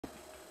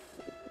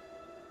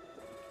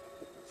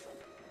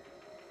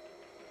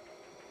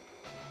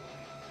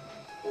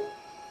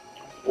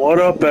What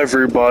up,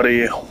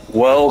 everybody?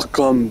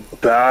 Welcome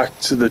back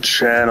to the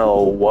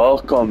channel.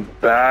 Welcome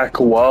back.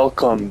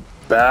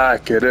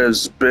 It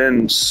has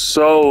been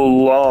so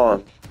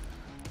long.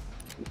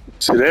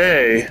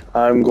 Today,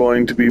 I'm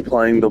going to be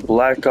playing the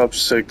Black Ops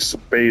 6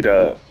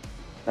 beta.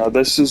 Now,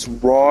 this is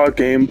raw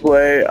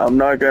gameplay. I'm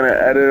not going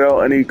to edit out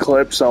any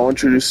clips. I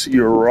want you to see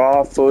your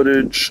raw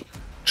footage,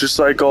 just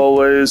like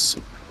always.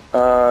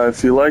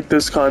 If you like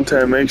this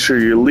content, make sure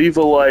you leave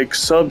a like,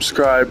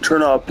 subscribe,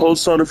 turn off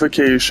post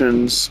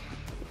notifications,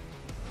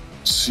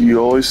 so you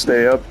always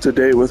stay up to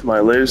date with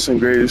my latest and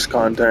greatest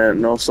content.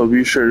 And also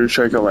be sure to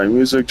check out my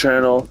music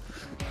channel.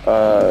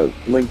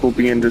 Link will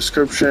be in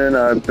description.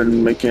 I've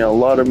been making a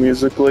lot of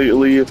music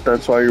lately, if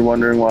that's why you're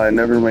wondering why I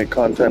never make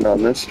content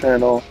on this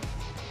channel.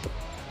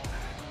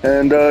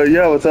 And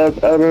yeah, with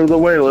that out of the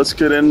way, let's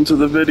get into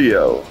the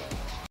video.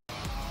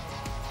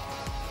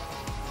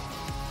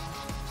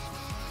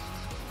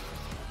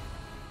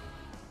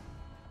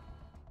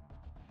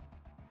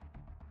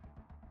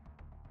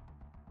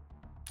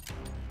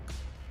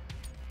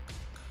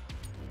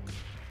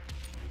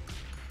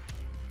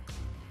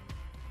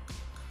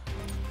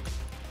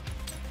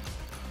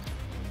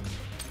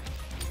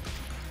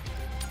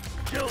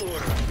 Kill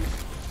order.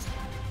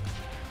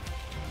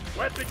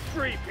 Weapons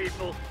free,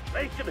 people.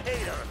 Make some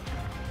hate on them.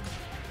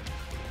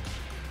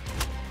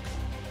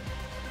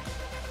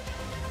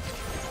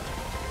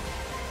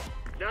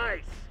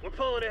 Nice. We're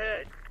pulling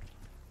ahead.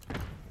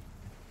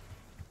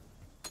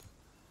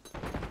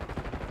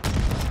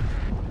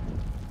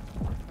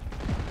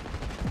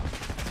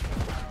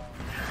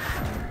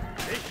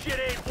 This shit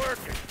ain't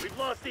working. We've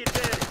lost the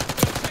advantage.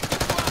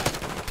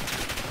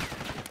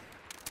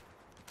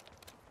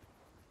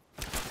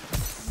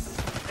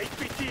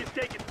 HVT is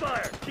taking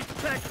fire. Keep the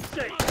package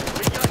safe.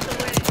 We got the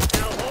lead.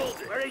 Now hold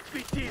it. Our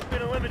HVT has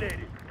been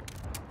eliminated.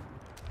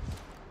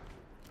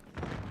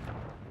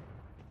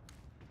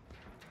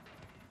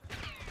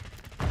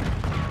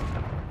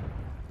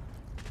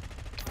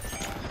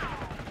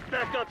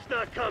 Backup's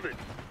not coming.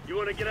 You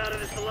want to get out of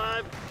this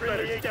alive?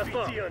 Friendly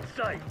HVT on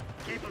site.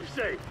 Keep them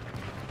safe.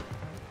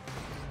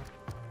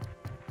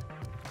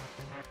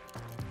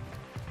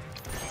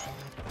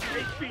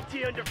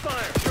 HVT under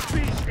fire.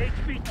 Repeat,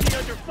 HVT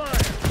under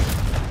fire.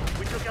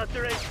 We took out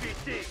their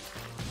HVT.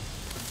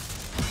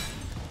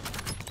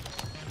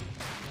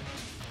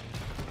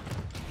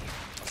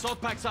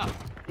 Assault packs up.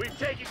 We've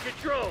taken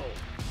control.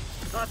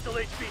 Hostile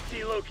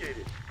HVT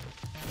located.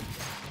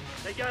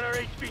 They got our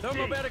HVT.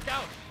 Thermobaric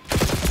out.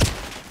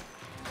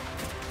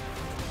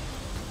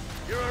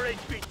 You're our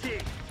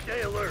HVT.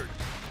 Stay alert.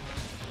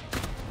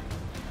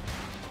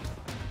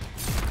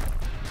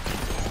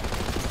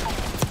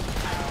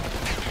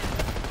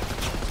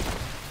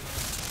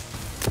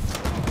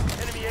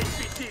 Enemy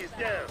HVT is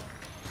down.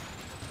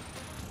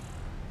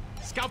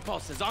 Scout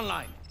pulse is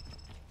online.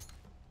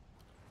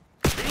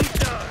 Lead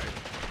time.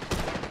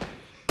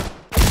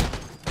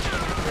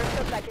 First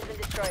subpack has been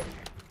destroyed.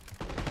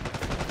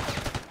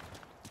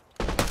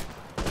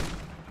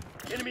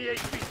 Enemy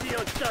HVT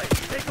on site.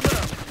 Take them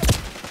out.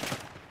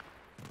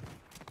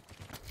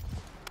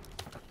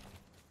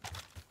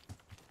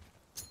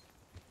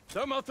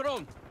 Thermo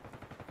thrown.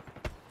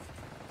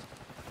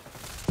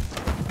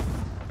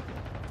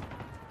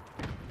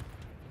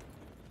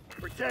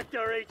 Protect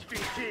our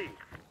HVT.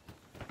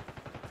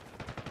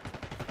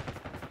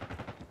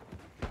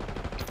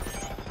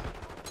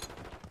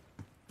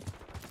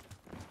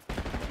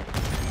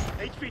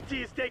 HVT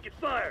is taking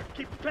fire.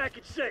 Keep the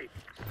package safe.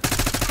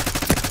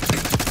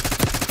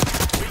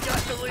 We got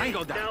the lead.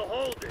 Tango down. Now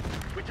hold it.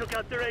 We took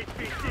out their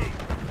HVT.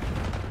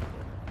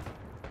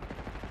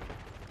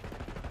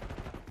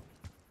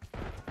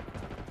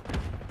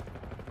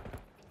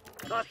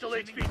 Hostile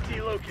HVT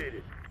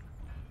located.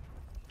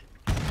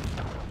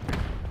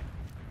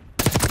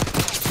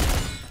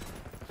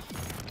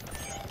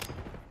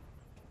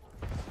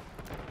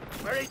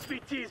 Our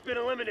HVT has been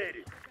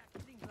eliminated.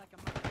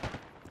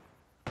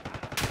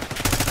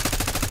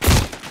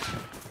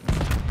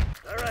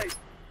 All right,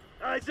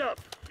 eyes up.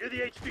 You're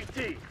the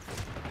HVT.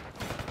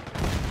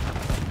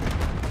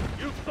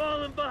 You've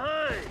fallen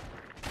behind.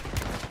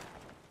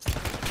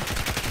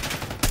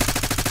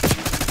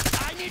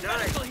 I need Nice.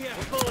 medical here.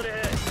 We're pulling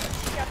ahead.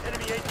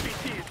 Enemy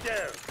HVT is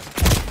down.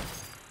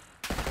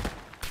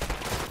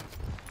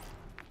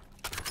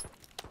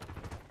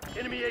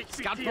 Enemy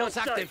Scout HVT on pulse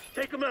site. active.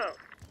 Take them out.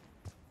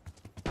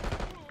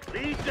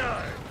 Lead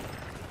down.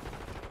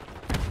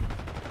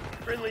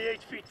 Friendly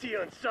HVT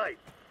on site.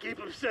 Keep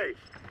them safe.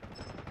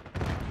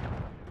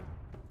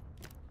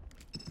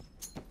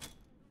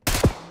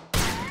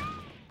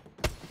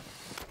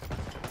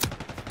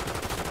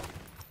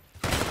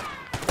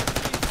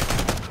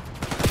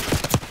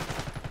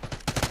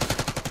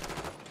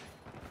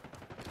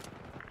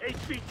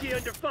 HVT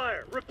under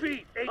fire.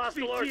 Repeat.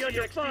 HVT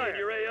under fire.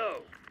 Your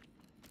AO.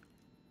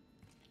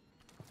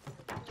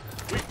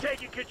 We've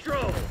taken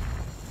control.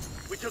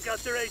 We took out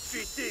their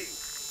HVT.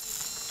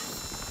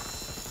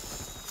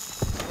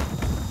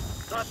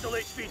 Hostile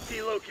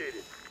HVT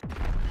located.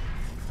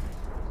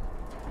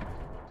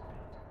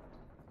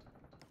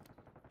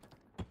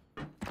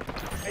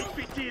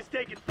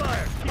 taking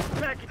fire. Keep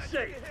the package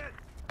safe.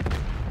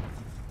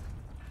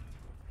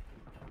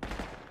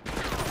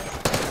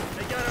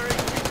 They got our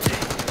HVT.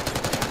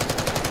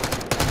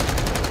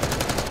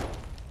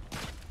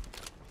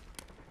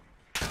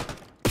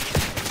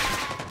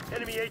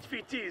 Enemy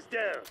HVT is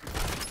down.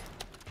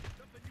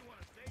 Something you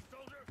want to say,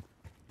 soldier?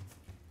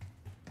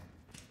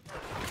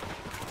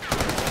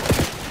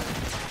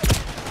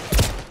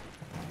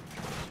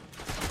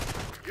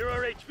 You're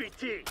our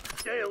HVT.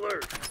 Stay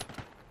alert.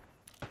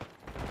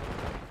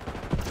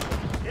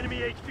 Enemy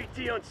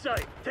HVT on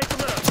site. Take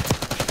them out.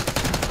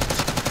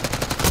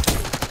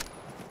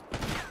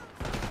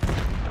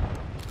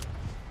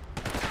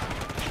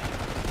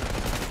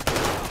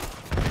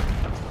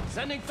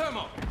 Sending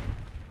thermal.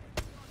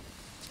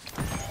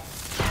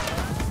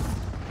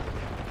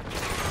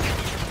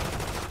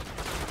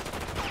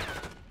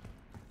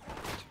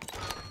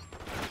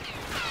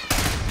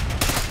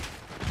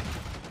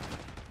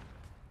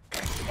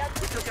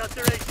 We took out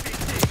their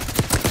HVT.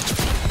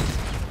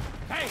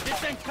 Hey,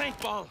 this ain't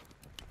paintball.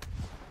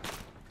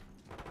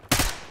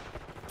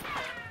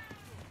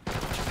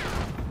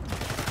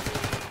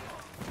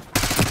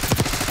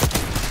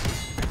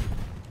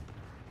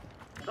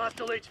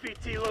 Hostile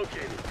HVT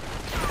located.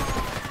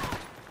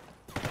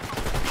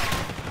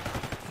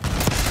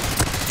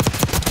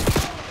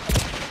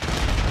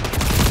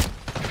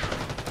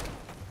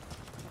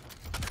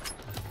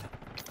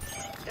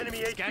 Enemy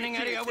Scanning HVT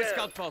area is with down.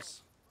 scout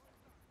pulse.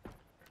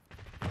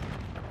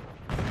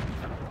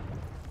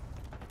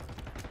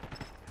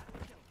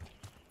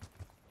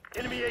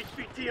 Enemy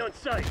HVT on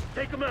site.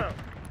 Take them out.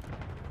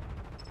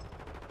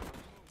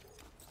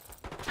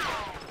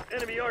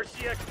 Enemy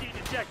RCXD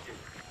detected.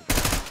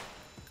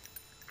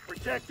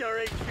 Protect our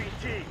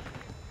HVT.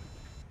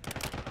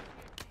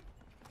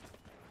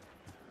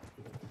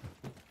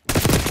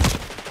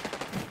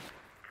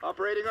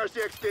 Operating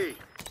RCXD.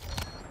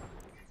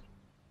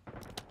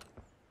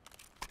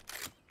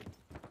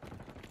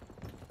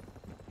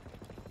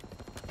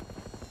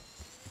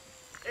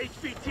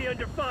 HVT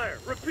under fire.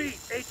 Repeat,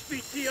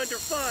 HVT under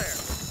fire.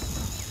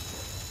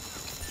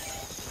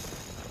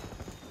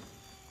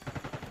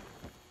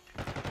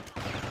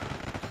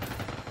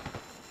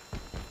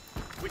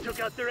 We took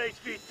out their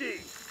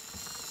HVT.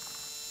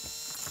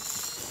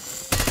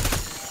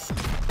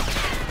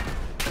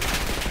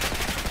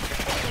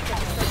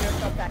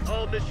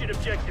 All mission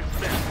objectives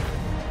met.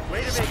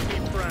 Way to make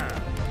me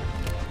proud.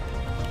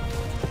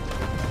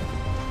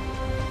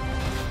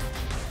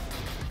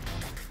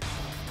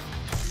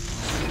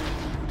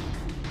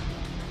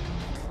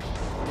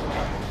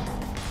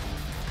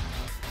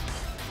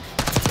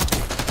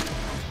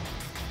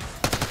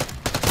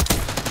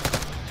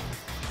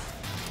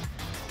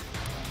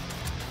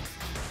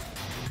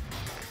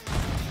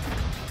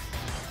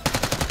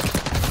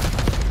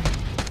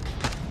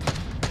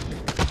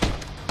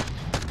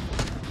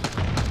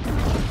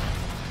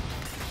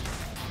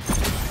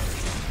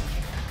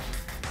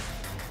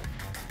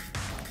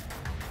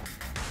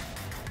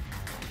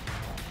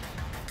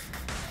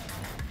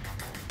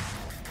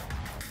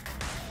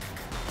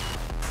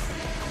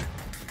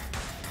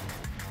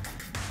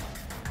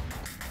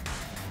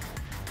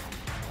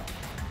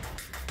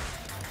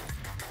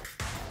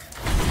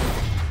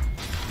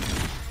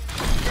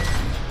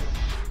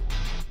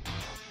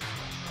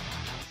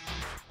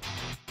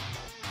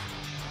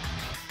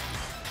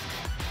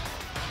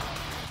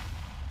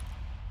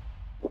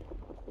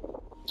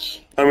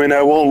 I mean,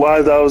 I won't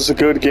lie, that was a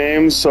good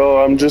game, so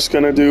I'm just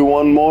gonna do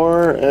one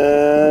more,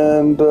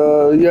 and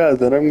yeah,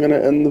 then I'm gonna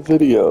end the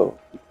video.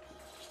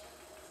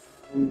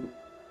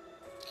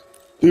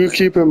 Do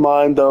keep in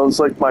mind that was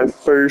like my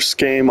first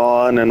game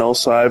on, and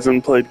also I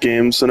haven't played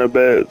games in a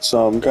bit,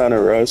 so I'm kind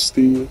of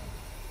rusty,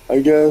 I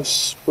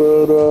guess,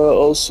 but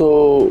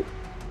also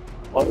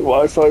my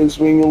Wi-Fi is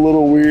being a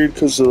little weird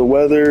because of the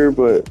weather,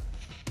 but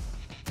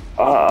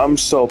I'm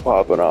still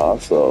popping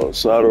off though,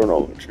 so I don't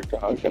know what you're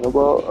talking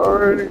about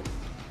already.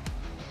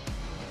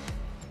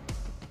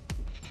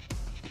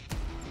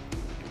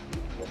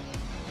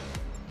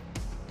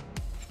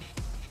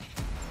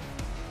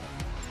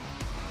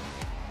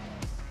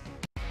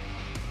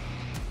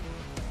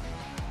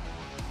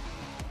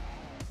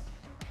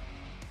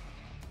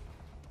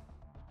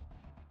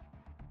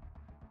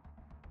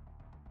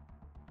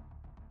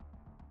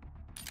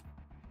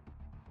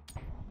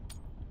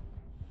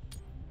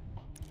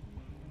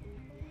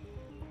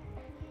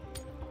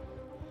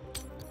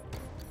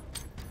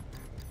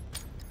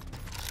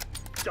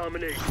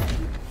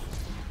 Domination.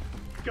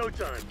 Go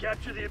time.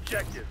 Capture the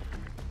objective.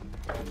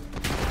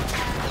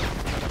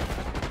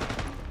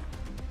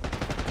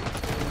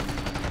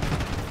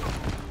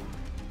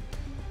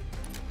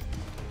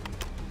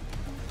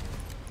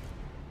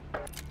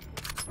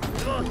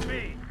 We lost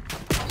B.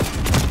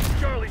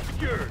 Charlie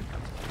secured.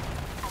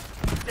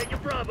 Taking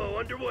Bravo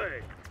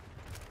underway.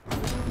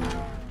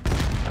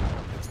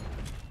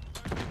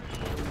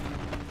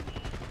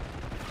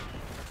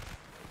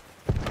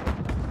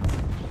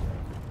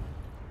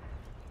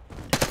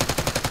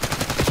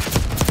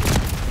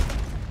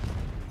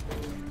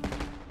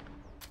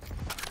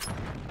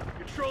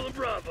 Controlling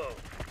Bravo.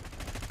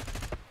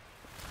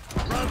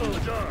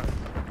 ours.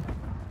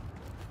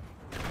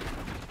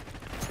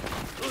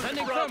 Losing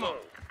Sending Bravo. thermal.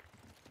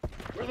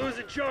 We're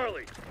losing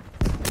Charlie.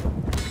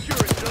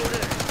 Securing Zone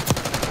A.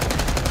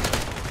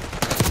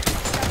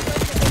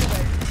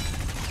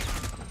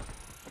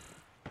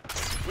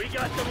 We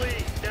got the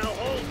lead. Now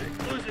hold it.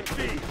 Losing B.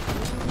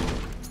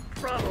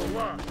 Bravo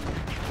lost.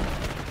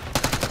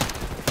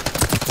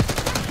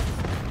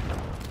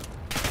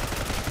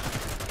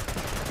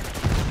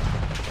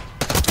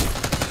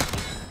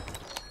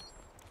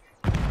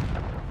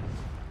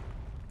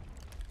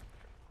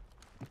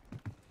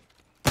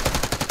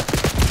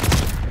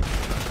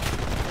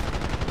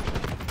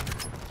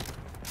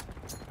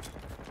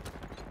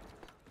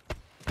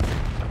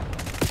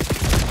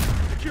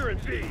 Securing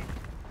B.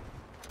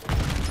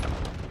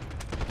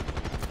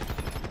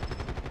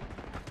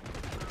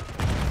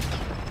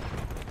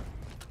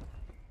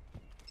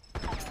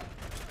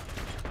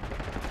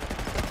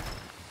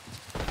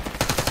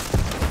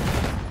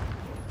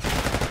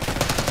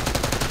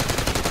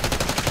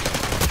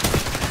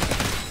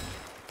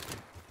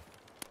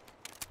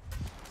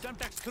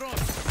 Semtex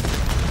cross.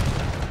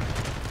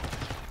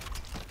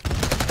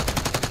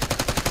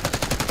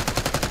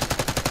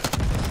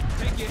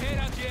 Take your head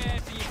out your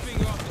ass and your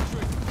finger off the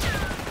trigger.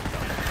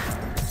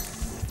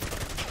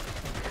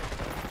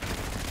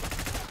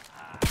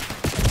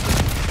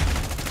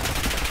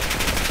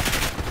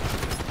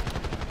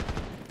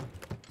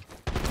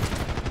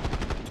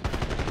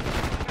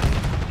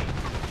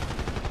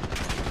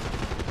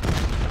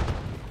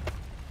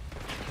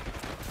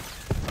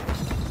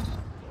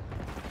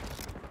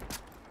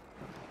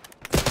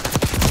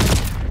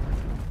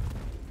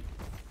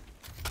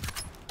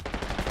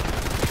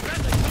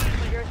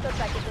 Your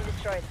subsect has been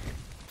destroyed.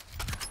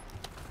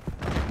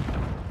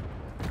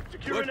 We're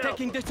Securing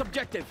taking Alpha. this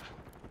objective.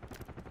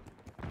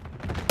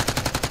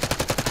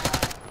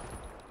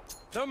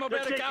 They're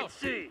Thermobaric taking out.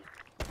 C.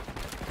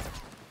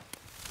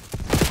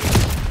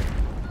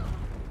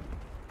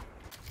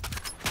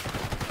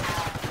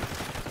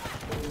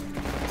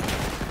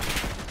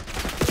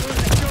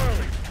 Losing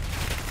Charlie.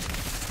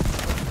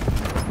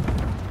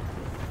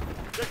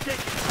 They're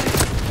taking C.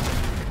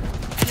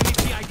 Enemy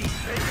PID.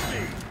 Take C.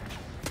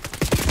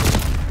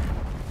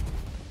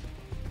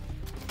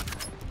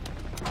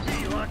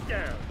 C locked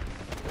down.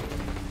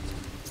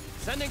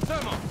 Sending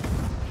thermal.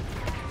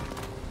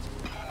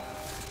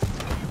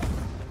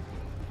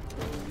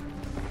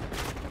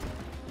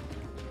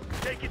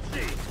 Taking C.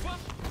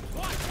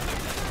 What?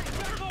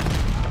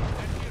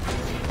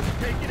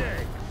 Taking A.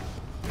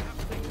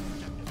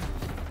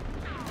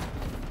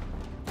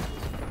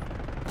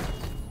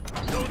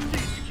 Zone C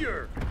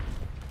secure.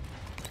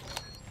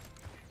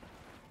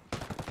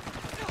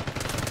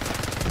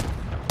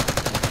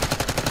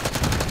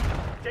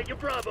 Taking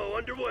Bravo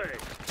underway.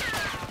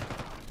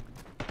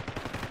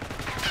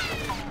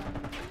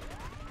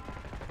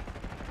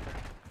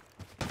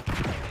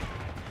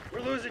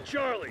 We're losing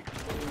Charlie.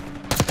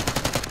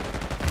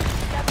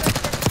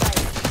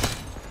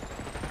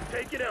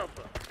 Taking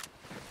Alpha.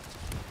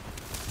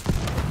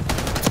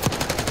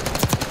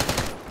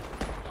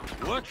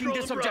 Working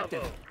this Controlling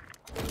objective.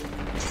 Bravo.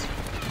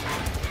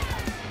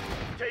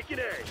 Taking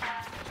A.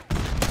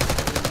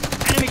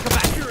 Enemy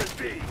combat. Securing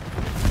B.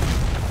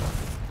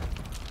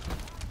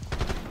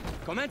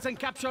 Commence and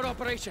capture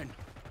operation.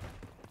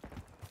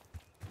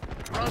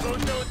 Bravo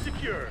zone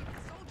secure.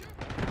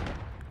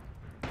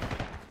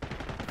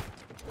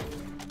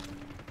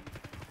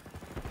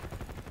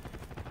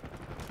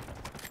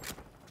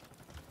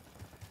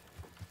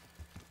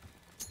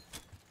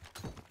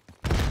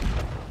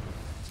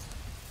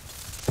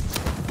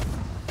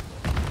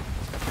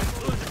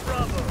 Losing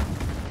Bravo.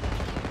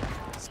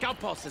 Scout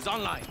pulse is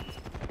online.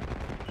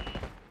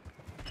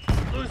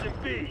 Losing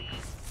B.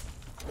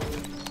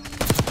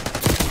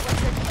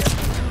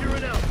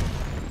 Securing Alpha.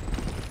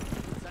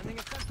 Sending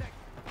a Semtex.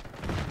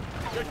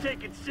 They're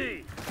taking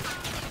C.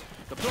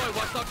 Deploy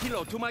Watchdog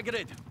Kilo to my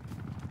grid.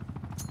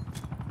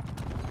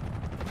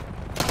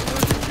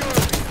 Losing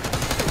Charlie.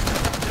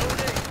 Zone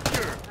A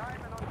secure.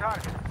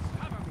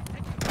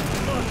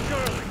 Lost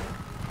Charlie.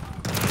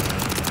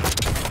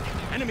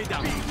 Enemy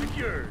down. B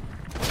secured.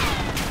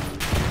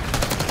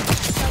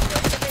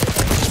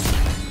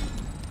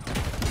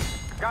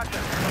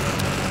 Gotcha.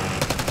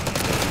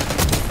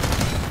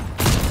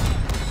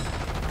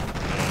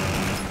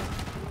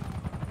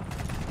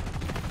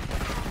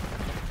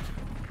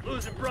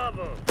 Losing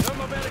Bravo.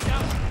 Thermobaric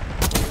out.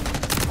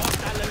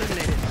 Hostile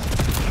eliminated.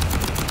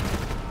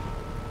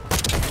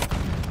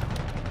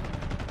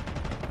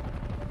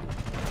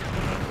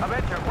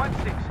 Avenger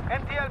 1-6.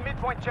 MTL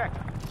midpoint check.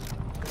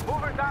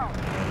 Mover down.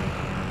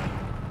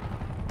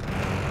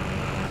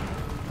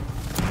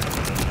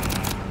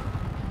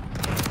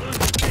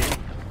 Losing B.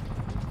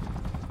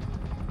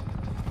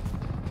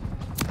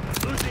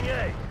 Losing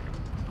A.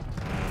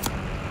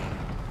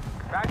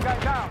 Bad guy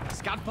down.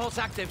 Scout pulse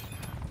active.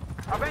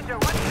 Avenger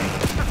 1-6.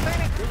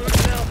 Sustaining. We're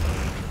losing Alpha.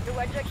 Your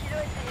Watchdog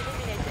Kilo has been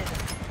eliminated.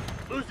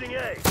 Losing A.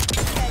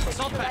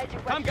 Assault pack.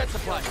 Come get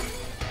supplies.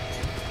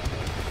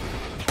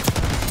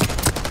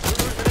 We're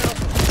losing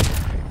Alpha.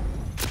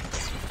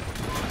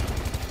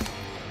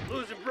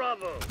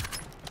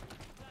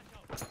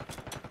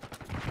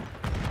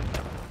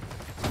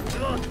 We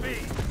lost B.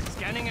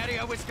 Scanning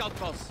area with scout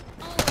pulse.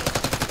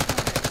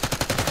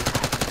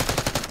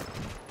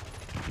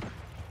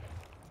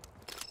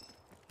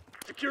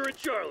 Securing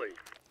Charlie.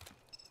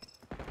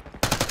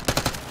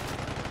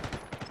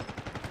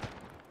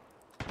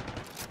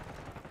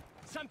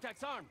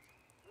 Semtex armed.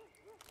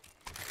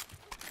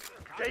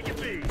 Taking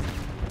B.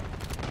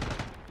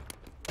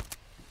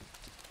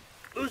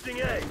 Losing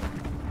A.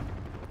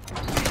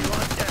 B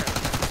locked down.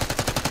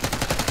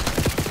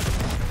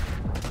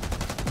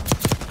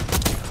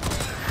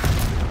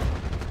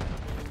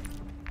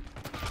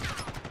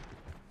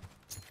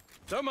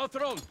 Thermal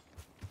thrown.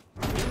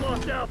 We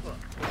lost Alpha.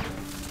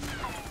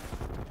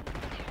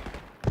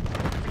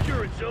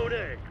 Securing Zone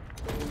A.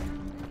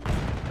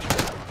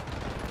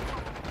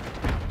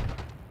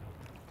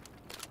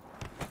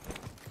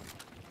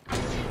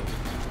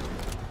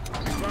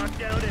 Lock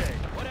down A.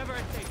 Whatever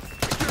it takes.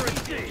 Securing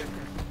C.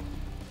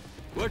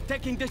 We're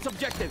taking this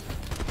objective.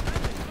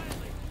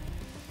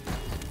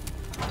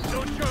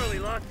 Zone Charlie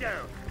locked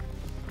down.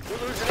 We're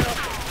losing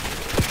Alpha.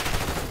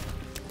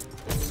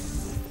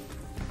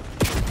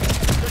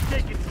 They're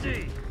taking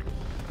C.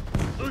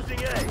 Losing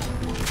A.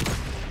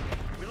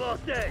 We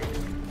lost A.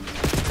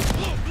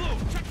 Blue,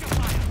 check your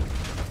fire.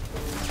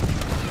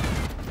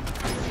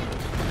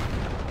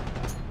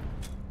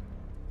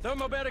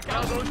 Thermobaric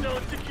out. Bravo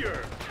zone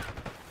secure.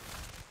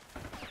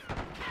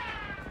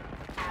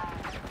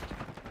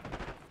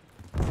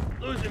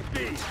 Losing B.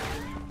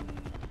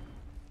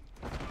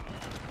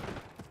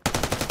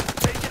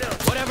 Take it out.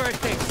 Whatever it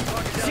takes.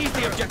 Seize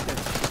the objective.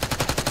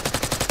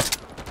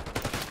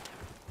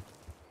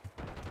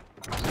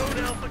 Zone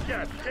Alpha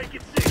cap. Take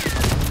it C.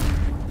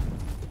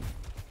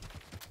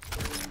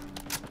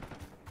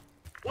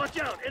 Watch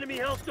out. Enemy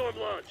Hellstorm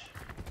launch.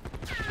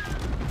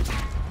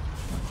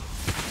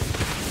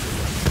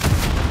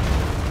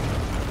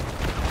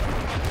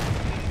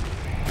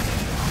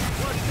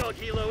 Watchdog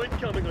Helo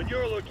incoming on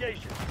your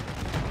location.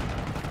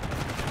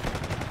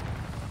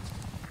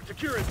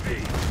 Securing B.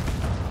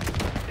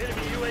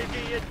 Enemy UAV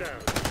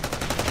inbound.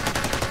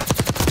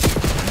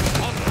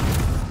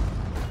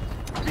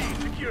 B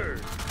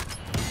secured.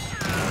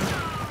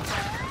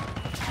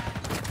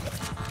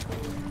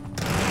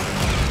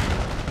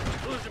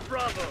 Losing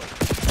Bravo.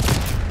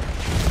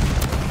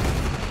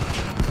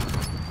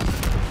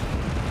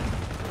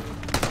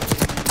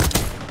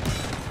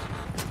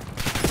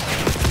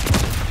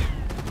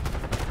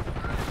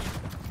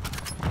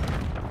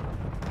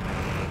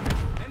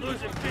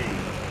 Losing B.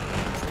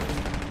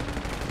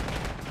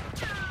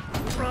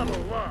 Bravo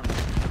lost.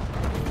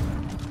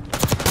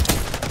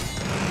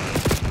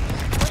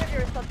 One of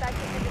your assault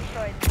tactics is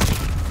destroyed.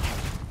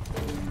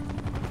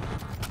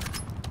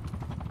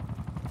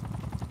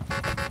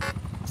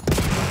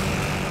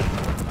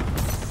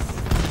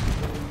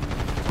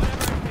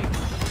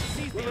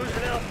 We're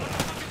losing Alpha.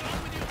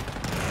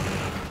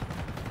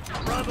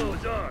 Bravo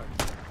is ours.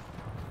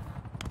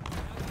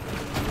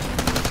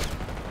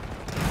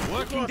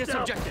 Working this Lost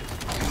Alpha. objective.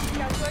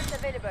 Scout force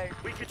available.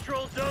 We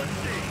control Zone C.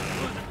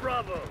 Losing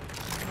Bravo.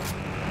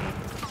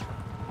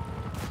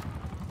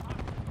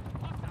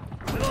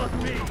 We lost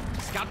B.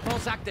 Scout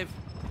pulse active.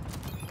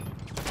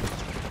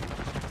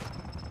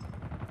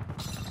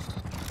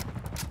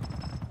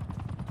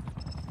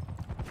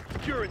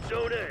 Securing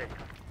Zone A.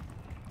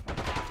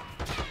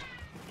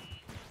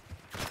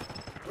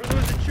 We're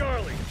losing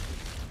Charlie.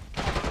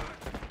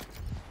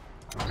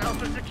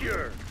 Alpha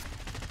secure.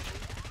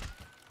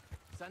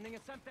 Sending a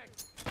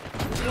Semtex.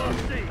 We lost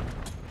C.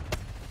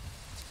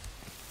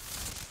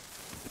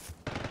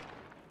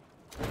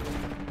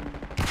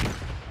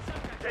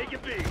 Taking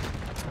B.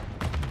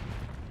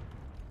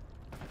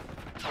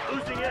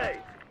 Losing A.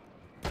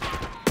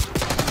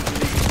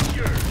 B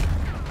secure.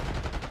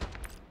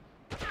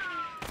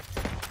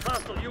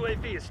 Hostile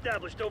UAV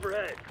established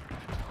overhead.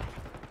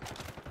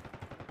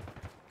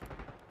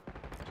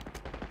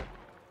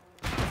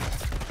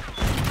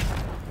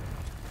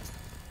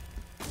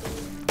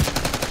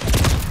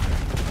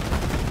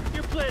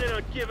 You're planning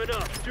on giving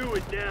up. Do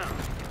it now.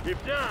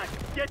 If not,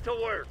 get to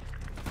work.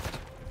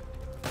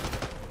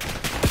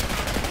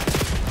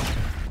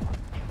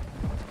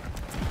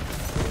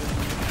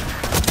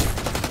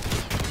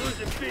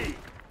 Losing B.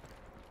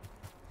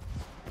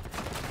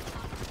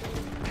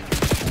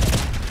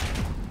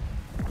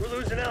 We're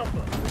losing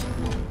Alpha.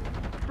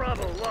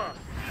 Bravo lost.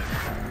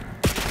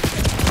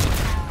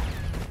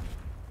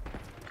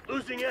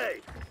 Losing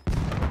A.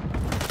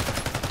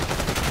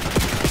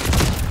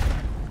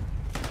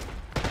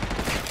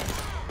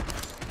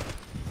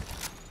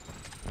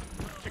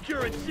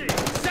 Securing C.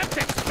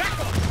 Semtex, back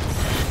off!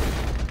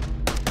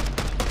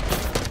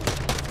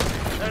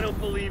 I don't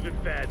believe in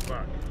bad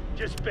luck.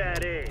 Just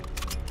bad aim.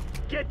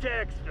 Get to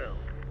Exfil.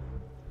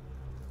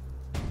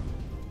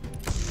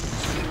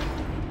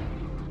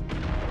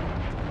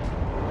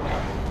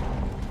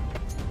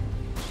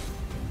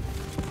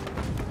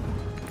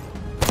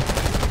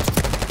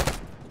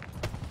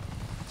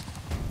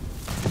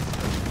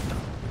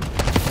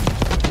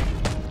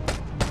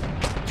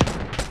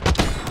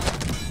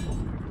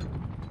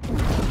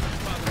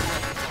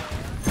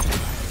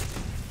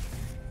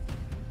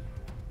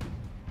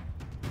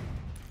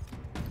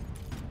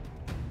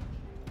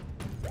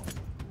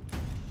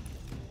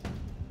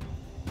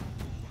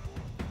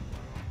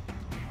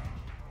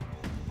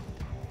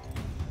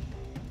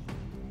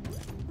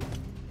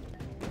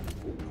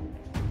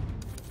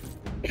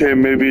 Okay,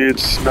 maybe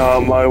it's not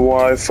my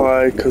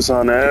Wi-Fi, because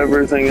on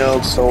everything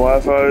else, the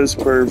Wi-Fi is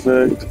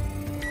perfect.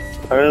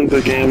 And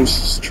the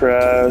game's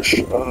trash.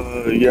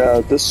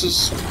 Yeah, this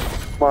is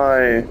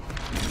my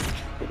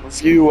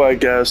review, I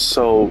guess.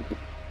 So,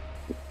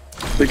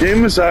 the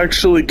game is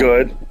actually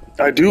good.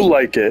 I do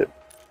like it.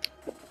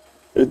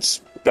 It's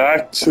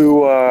back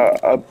to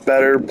a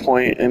better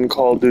point in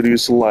Call of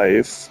Duty's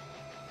life.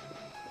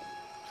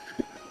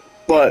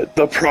 But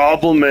the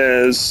problem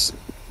is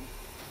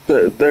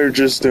that they're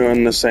just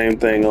doing the same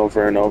thing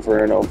over and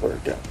over and over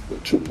again,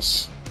 which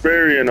is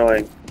very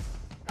annoying.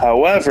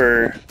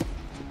 However,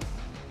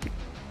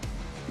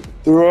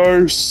 there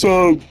are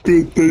some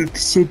good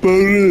things about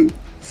it.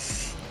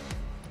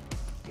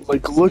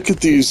 Like, look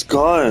at these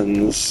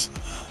guns.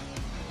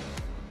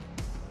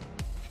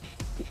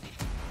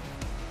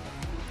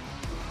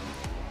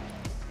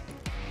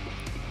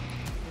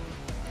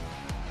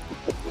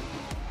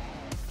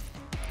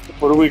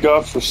 What do we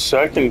got for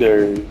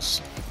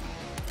secondaries?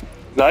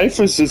 Knife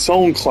is its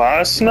own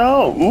class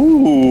now?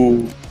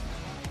 Ooh.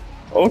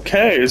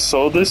 Okay,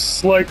 so this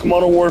is like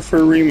Modern Warfare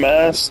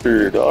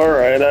Remastered.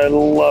 Alright, I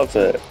love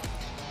it.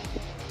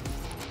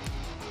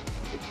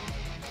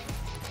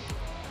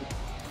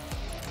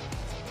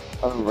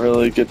 I don't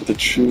really get to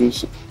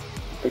choose.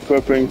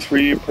 Equipping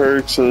 3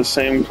 perks of the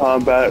same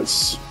combat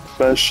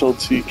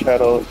specialty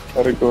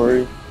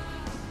category.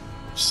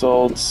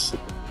 Assaults.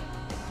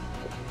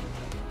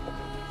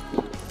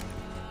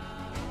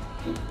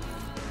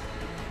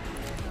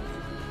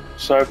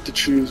 So I have to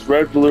choose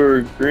red, blue,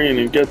 or green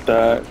and get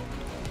that.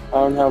 I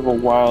don't have a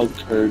wild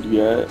card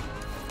yet.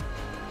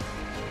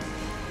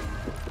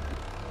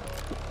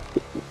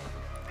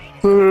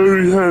 I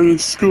already had a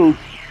scope.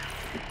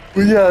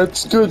 But yeah,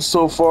 it's good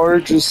so far.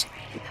 Just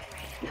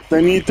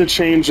they need to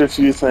change a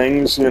few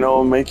things, you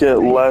know, make it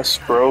less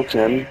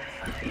broken.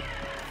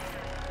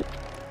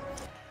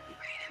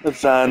 But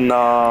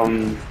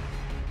then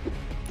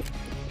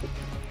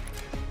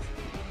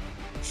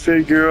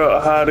figure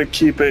out how to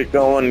keep it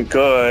going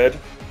good.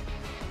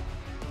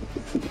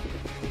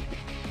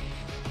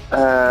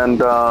 And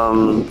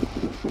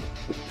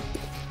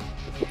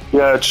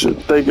yeah,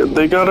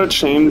 they gotta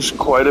change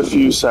quite a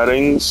few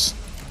settings,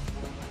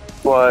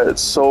 but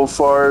so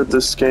far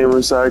this game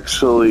is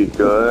actually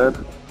good,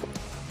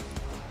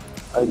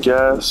 I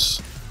guess.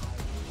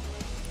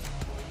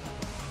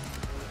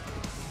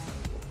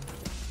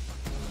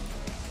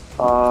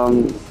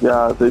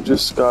 Yeah, they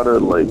just gotta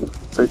like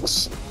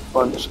fix a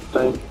bunch of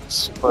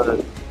things,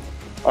 but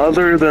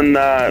other than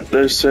that,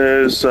 this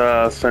is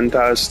a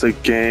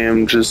fantastic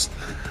game. Just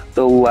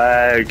the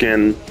lag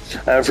and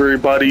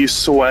everybody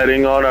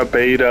sweating on a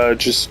beta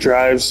just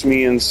drives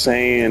me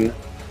insane.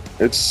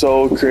 It's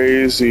so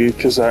crazy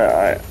because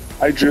I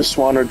just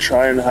want to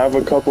try and have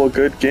a couple of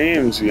good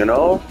games, you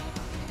know?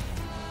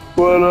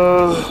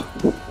 But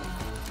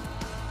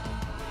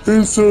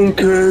it's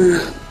okay.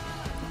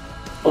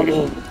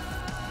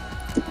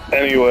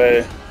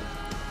 Anyway,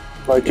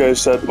 like I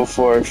said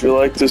before, if you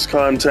like this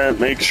content,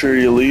 make sure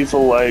you leave a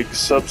like,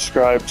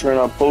 subscribe, turn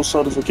on post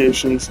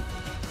notifications,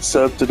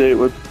 stay up to date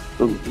with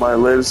my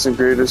latest and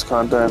greatest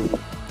content.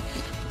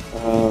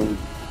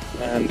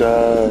 And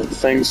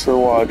thanks for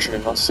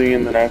watching. I'll see you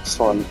in the next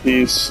one.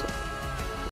 Peace.